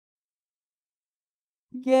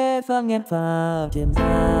Gefangen vor dem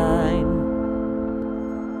Sein,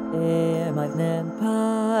 meinen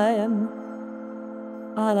Pein,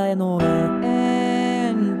 allein ohne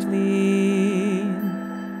entfliehen.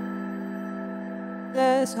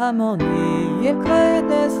 Des Harmonie im Kleid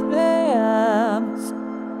des Lärms,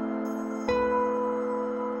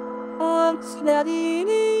 und der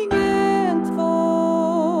die Entwohn,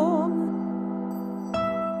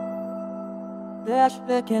 der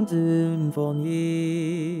Schrecken Symphonie.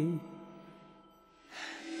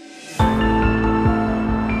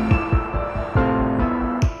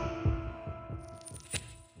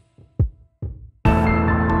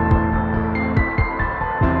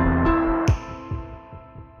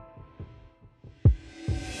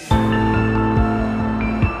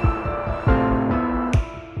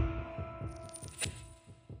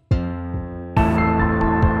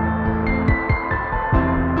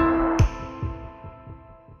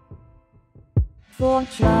 Von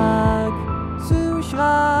Schlag zu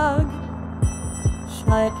Schlag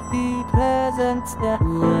steigt die Präsenz der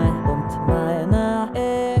Ruhe und meiner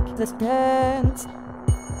Existenz.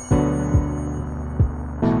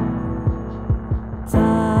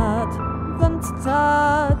 Zart, ganz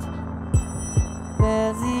zart,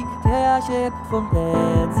 besiegt der Schöpfung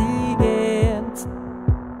Resilienz.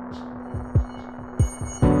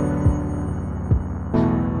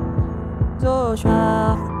 So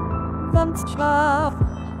schwach, ganz schwach,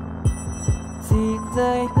 zieht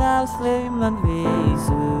sich das Leben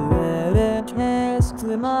visuelle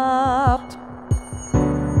Macht.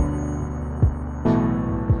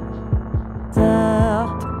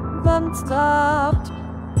 Zart, ganz zart,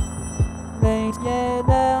 wählt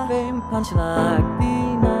jeder Wimpernschlag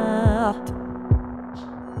die Nacht.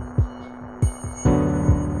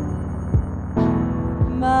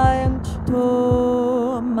 Mein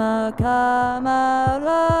stummer Kamerad,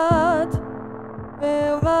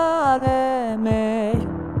 bewahre mich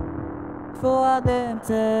vor dem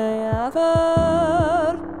Theater.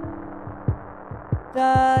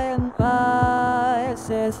 Dein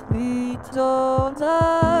weißes Lied soll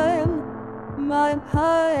sein, mein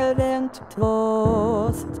Heil und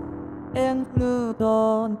Trost in Blut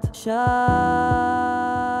und Scham.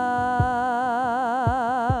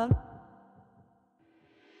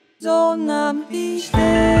 So nahm die Stille,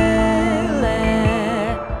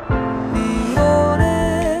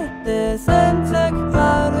 des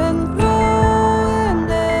entdeckbaren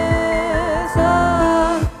Blühendes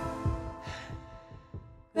an,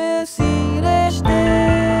 bis ihre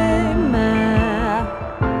Stimme,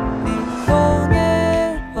 die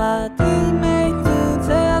Zunge war, die mich zu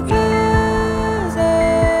zerfließen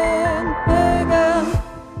begann.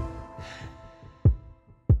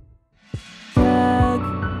 Tag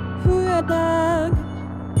für Tag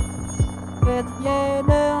wird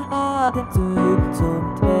jeder Atemzug zum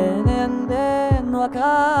tränenden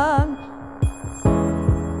Orkan.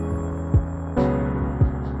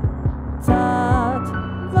 Zart,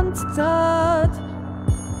 ganz zart,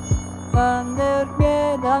 wandert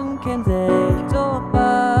Gedanken sich so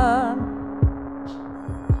fern.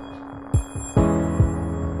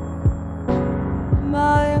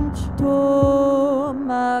 Mein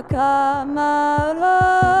stummer Kamerad,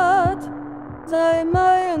 sei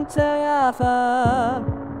mein Theater,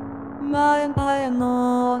 mein Ein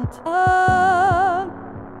und An.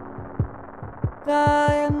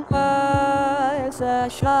 Dein weißer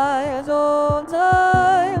Schrei soll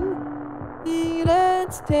sein, die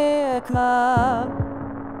letzte Klage,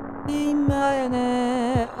 die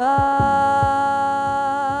meine war.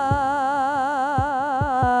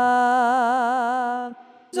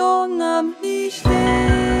 So nahm die Stille,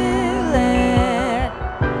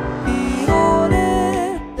 die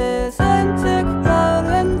Rolle des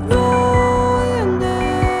entdeckbaren Blühendes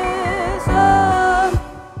an,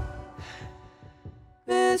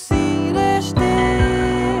 bis ihre Stimme,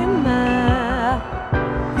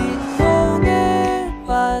 die Zunge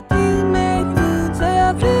war, die mich zu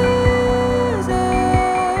zerfließen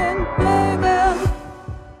begann.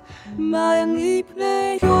 Mein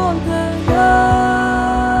lieblich Untergang.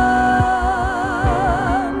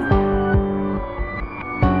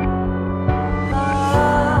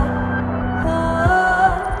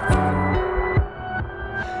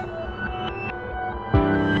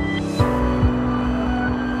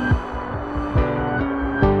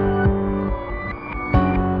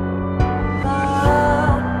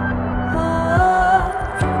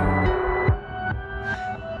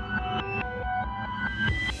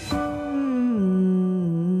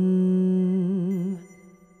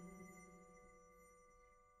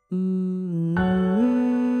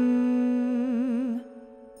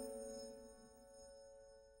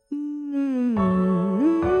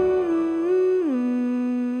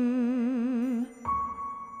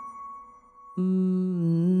 Mm.